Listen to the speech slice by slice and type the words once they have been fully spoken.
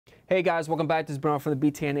Hey guys, welcome back. This is Bruno from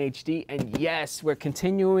the BTNHD, and yes, we're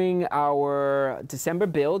continuing our December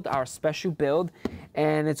build, our special build,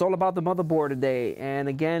 and it's all about the motherboard today. And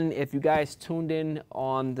again, if you guys tuned in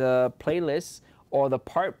on the playlist or the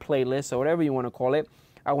part playlist or whatever you want to call it,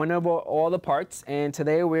 I went over all the parts, and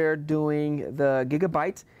today we're doing the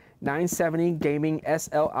Gigabyte 970 Gaming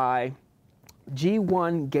SLI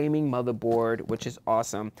G1 gaming motherboard, which is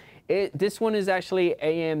awesome. This one is actually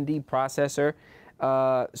AMD processor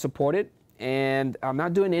supported, and I'm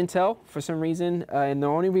not doing Intel for some reason, and the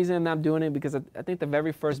only reason I'm not doing it because I think the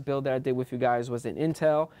very first build that I did with you guys was in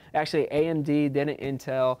Intel, actually AMD, then an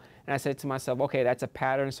Intel, and I said to myself, okay, that's a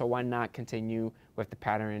pattern, so why not continue with the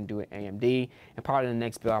pattern and do it AMD, and probably the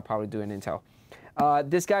next build I'll probably do an Intel.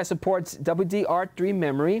 This guy supports WDR3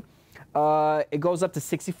 memory. It goes up to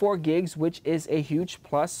 64 gigs, which is a huge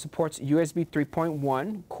plus. Supports USB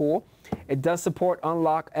 3.1, cool. It does support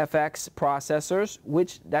Unlock FX processors,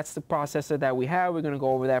 which that's the processor that we have. We're going to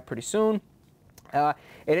go over that pretty soon. It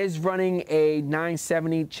is running a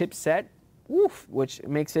 970 chipset, which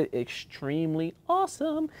makes it extremely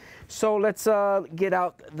awesome. So let's get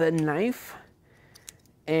out the knife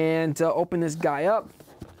and open this guy up.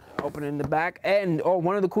 Open it in the back, and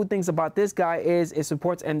one of the cool things about this guy is it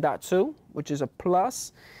supports M.2, which is a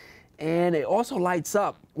plus, and it also lights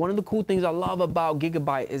up. One of the cool things I love about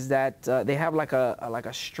Gigabyte is that they have like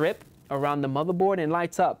a strip around the motherboard and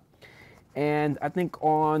lights up. And I think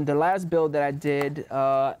on the last build that I did,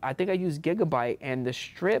 I think I used Gigabyte, and the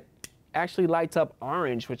strip actually lights up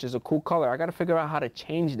orange, which is a cool color. I got to figure out how to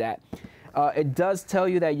change that. It does tell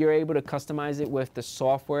you that you're able to customize it with the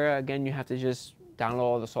software. Again, you have to just download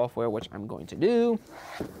all the software, which I'm going to do.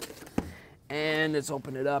 And let's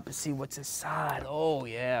open it up and see what's inside. Oh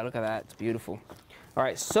yeah, look at that, it's beautiful. All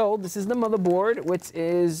right, so this is the motherboard, which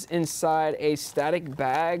is inside a static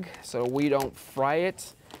bag so we don't fry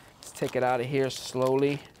it. Let's take it out of here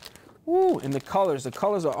slowly. Woo, and the colors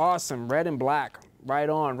are awesome, red and black, right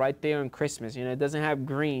on, right there in Christmas. You know, it doesn't have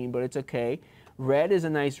green, but it's okay. Red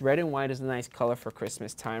and white is a nice color for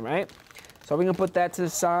Christmas time, right? So we're gonna put that to the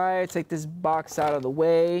side, take this box out of the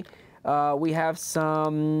way. We have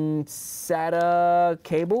some SATA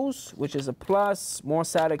cables, which is a plus, more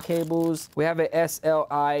SATA cables. We have a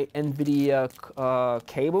SLI NVIDIA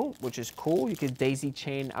cable, which is cool. You can daisy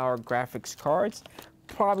chain our graphics cards.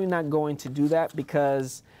 Probably not going to do that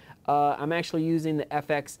because I'm actually using the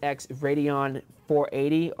FXX Radeon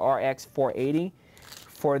 480, RX 480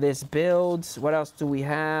 for this build. What else do we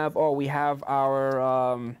have? Oh, we have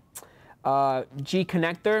our G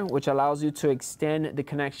connector, which allows you to extend the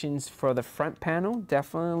connections for the front panel.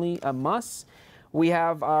 Definitely a must. We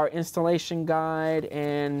have our installation guide,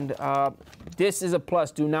 and this is a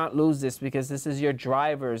plus. Do not lose this because this is your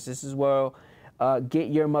drivers. This is where get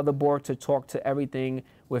your motherboard to talk to everything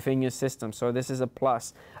within your system. So this is a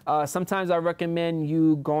plus. Sometimes I recommend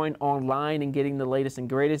you going online and getting the latest and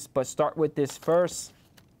greatest, but start with this first.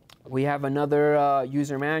 We have another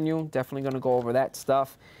user manual. Definitely going to go over that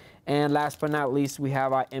stuff. And last but not least, we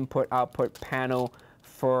have our input-output panel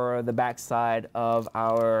for the backside of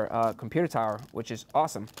our computer tower, which is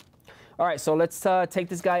awesome. All right, so let's take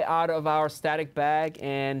this guy out of our static bag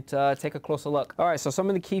and take a closer look. All right, so some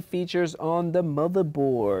of the key features on the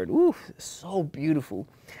motherboard. Ooh, so beautiful.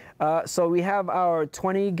 So we have our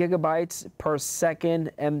 20 gigabytes per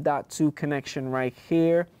second M.2 connection right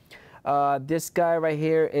here. This guy right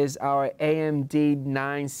here is our AMD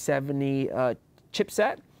 970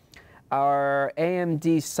 chipset. Our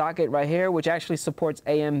AMD socket right here, which actually supports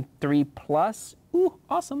AM3 Plus. Ooh,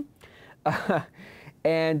 awesome.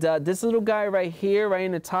 And this little guy right here, right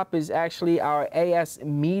in the top, is actually our AS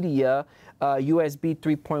Media USB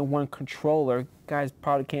 3.1 controller. Guys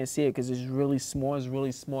probably can't see it because it's really small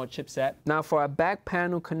chipset. Now for our back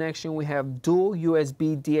panel connection, we have dual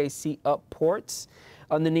USB DAC up ports.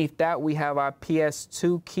 Underneath that, we have our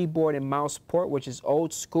PS2 keyboard and mouse port, which is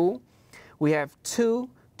old school. We have two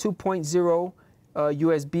 2.0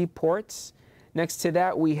 USB ports. Next to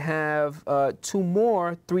that, we have two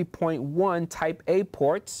more 3.1 Type A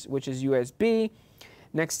ports, which is USB.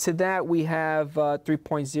 Next to that, we have 3.0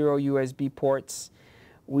 USB ports.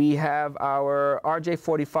 We have our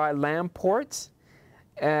RJ45 LAN ports,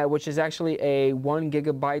 which is actually a 1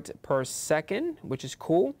 gigabyte per second, which is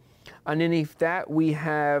cool. Underneath that, we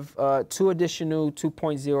have two additional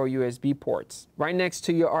 2.0 USB ports. Right next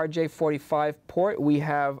to your RJ45 port, we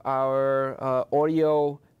have our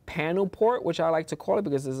audio panel port, which I like to call it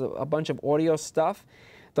because there's a bunch of audio stuff.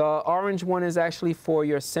 The orange one is actually for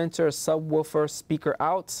your center subwoofer speaker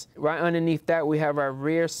outs. Right underneath that, we have our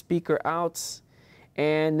rear speaker outs.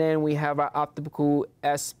 And then we have our optical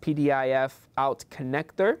SPDIF out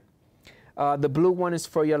connector. The blue one is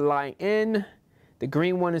for your line in, the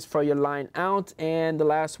green one is for your line out, and the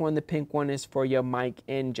last one, the pink one, is for your mic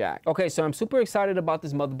in jack. Okay, so I'm super excited about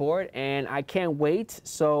this motherboard and I can't wait.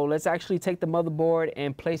 So let's actually take the motherboard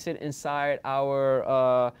and place it inside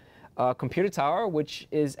our computer tower, which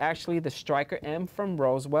is actually the Stryker M from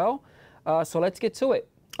Rosewill. So let's get to it.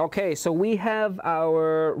 Okay, so we have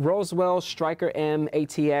our Rosewill Stryker M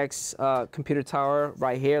ATX computer tower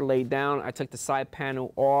right here laid down. I took the side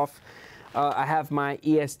panel off. I have my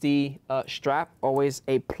ESD strap, always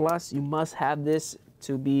a plus. You must have this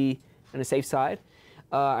to be on the safe side.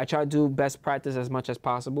 I try to do best practice as much as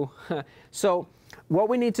possible. So what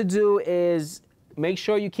we need to do is make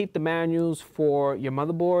sure you keep the manuals for your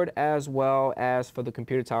motherboard as well as for the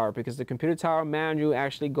computer tower, because the computer tower manual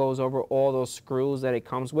actually goes over all those screws that it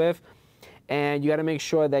comes with. And you got to make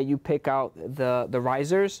sure that you pick out the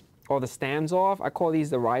risers or the stands off. I call these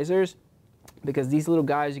the risers, because these little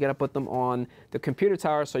guys, you got to put them on the computer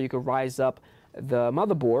tower so you can rise up the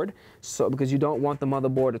motherboard, so because you don't want the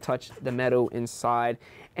motherboard to touch the metal inside.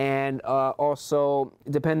 And also,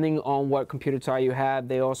 depending on what computer tower you have,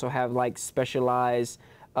 they also have like specialized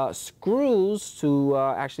screws to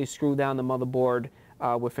actually screw down the motherboard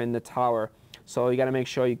within the tower. So you got to make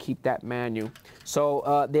sure you keep that manual.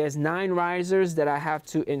 So there's 9 risers that I have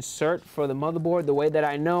to insert for the motherboard. The way that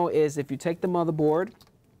I know is if you take the motherboard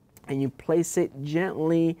and you place it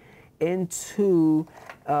gently into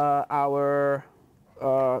our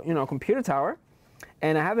computer tower.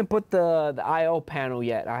 And I haven't put the I/O panel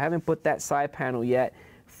yet. I haven't put that side panel yet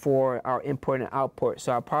for our input and output.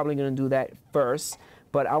 So I'm probably going to do that first.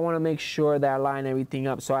 But I want to make sure that I line everything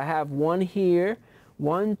up. So I have one here,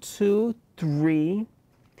 1, 2, 3,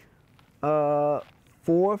 4,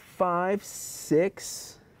 5,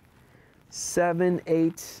 6, 7,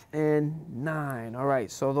 8, and 9. All right,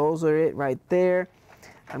 so those are it right there.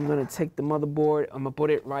 I'm gonna take the motherboard, I'm gonna put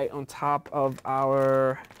it right on top of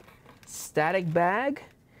our static bag.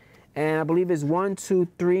 And I believe it's 1, 2,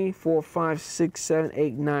 3, 4, 5, 6, 7,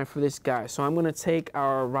 8, 9 for this guy. So I'm gonna take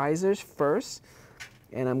our risers first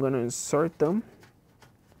and I'm gonna insert them.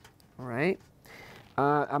 All right.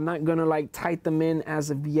 I'm not gonna like tighten them in as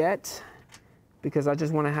of yet because I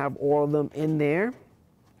just wanna have all of them in there.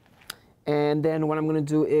 And then what I'm going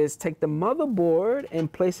to do is take the motherboard and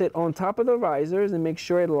place it on top of the risers and make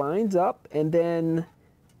sure it lines up. And then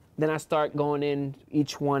I start going in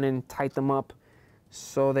each one and tighten them up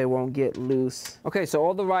so they won't get loose. Okay, so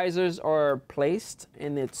all the risers are placed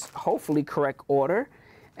in its hopefully correct order.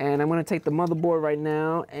 And I'm going to take the motherboard right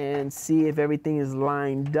now and see if everything is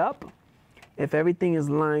lined up. If everything is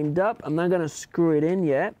lined up, I'm not going to screw it in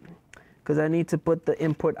yet because I need to put the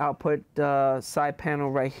input-output side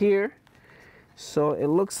panel right here. So it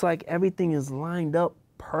looks like everything is lined up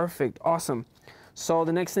perfect. Awesome. So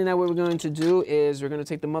the next thing that we're going to do is we're going to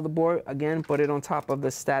take the motherboard again, put it on top of the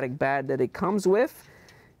static bag that it comes with.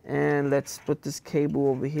 And let's put this cable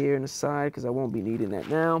over here in the side because I won't be needing that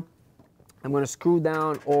now. I'm going to screw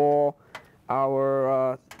down all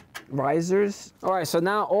our risers. All right, so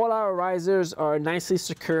now all our risers are nicely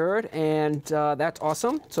secured and that's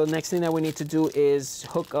awesome. So the next thing that we need to do is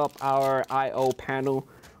hook up our I/O panel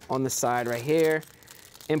on the side right here,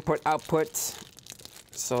 input output.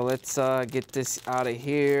 So let's get this out of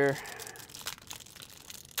here.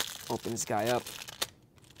 Open this guy up.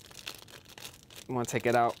 I want to take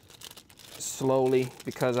it out slowly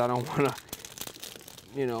because I don't want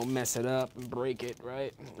to, mess it up and break it,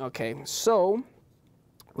 right? Okay, so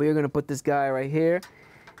we're going to put this guy right here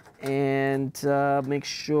and make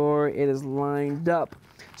sure it is lined up.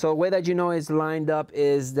 So the way that you know it's lined up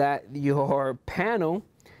is that your panel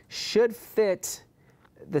should fit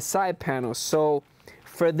the side panel. So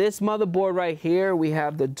for this motherboard right here, we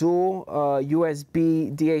have the dual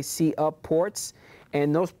USB DAC up ports,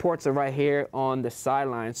 and those ports are right here on the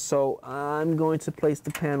sideline. So I'm going to place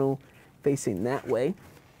the panel facing that way,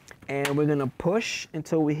 and we're gonna push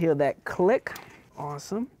until we hear that click.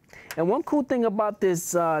 Awesome. And one cool thing about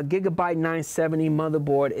this Gigabyte 970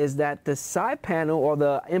 motherboard is that the side panel or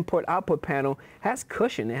the input-output panel has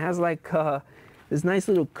cushion. It has like this nice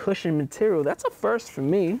little cushion material. That's a first for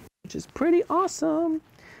me, which is pretty awesome.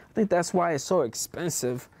 I think that's why it's so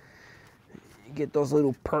expensive. You get those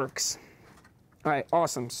little perks. All right,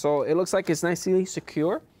 awesome. So it looks like it's nicely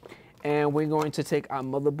secure. And we're going to take our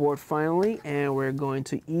motherboard finally, and we're going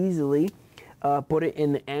to easily put it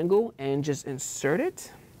in the angle and just insert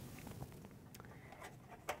it.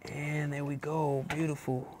 And there we go,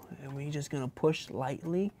 beautiful. And we're just gonna push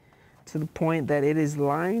lightly to the point that it is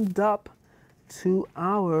lined up to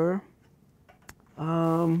our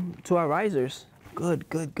risers.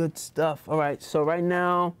 Good stuff. All right, so right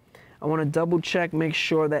now I want to double check, make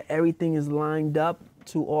sure that everything is lined up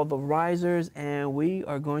to all the risers, and we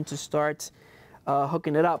are going to start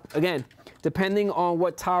hooking it up. Again, depending on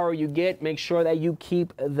what tower you get, make sure that you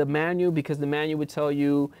keep the manual, because the manual would tell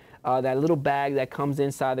you that little bag that comes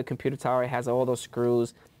inside the computer tower. It has all those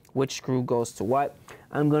screws, which screw goes to what.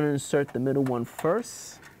 I'm going to insert the middle one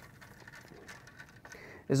first.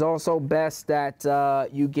 It's also best that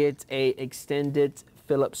you get a extended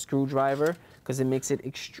Phillips screwdriver, because it makes it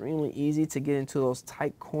extremely easy to get into those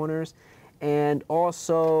tight corners. And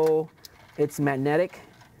also, it's magnetic,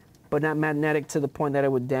 but not magnetic to the point that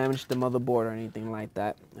it would damage the motherboard or anything like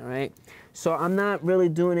that, all right? So I'm not really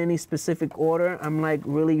doing any specific order. I'm like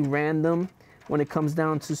really random when it comes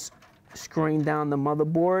down to screwing down the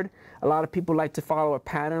motherboard. A lot of people like to follow a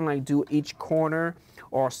pattern, like do each corner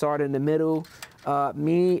or start in the middle.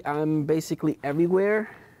 Me, I'm basically everywhere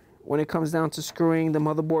when it comes down to screwing the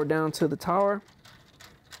motherboard down to the tower.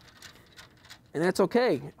 And that's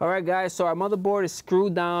okay. All right, guys, so our motherboard is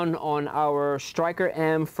screwed down on our Stryker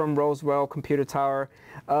M from Rosewill computer tower.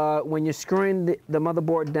 When you're screwing the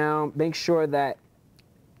motherboard down, make sure that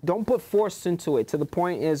don't put force into it to the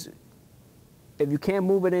point is if you can't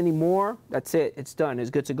move it anymore, that's it. It's done. It's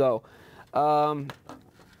good to go.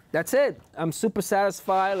 That's it. I'm super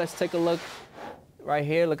satisfied. Let's take a look right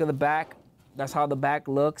here. Look at the back. That's how the back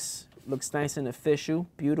looks. Looks nice and official.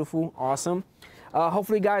 Beautiful. Awesome.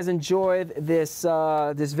 Hopefully you guys enjoyed this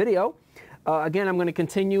this video. Again, I'm going to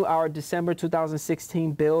continue our December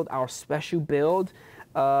 2016 build, our special build.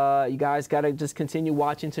 You guys got to just continue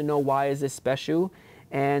watching to know why is this special.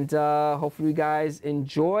 And hopefully you guys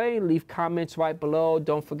enjoy. Leave comments right below.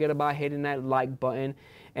 Don't forget about hitting that like button.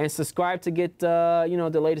 And subscribe to get you know,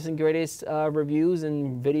 the latest and greatest reviews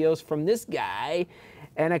and videos from this guy.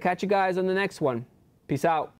 And I'll catch you guys on the next one. Peace out.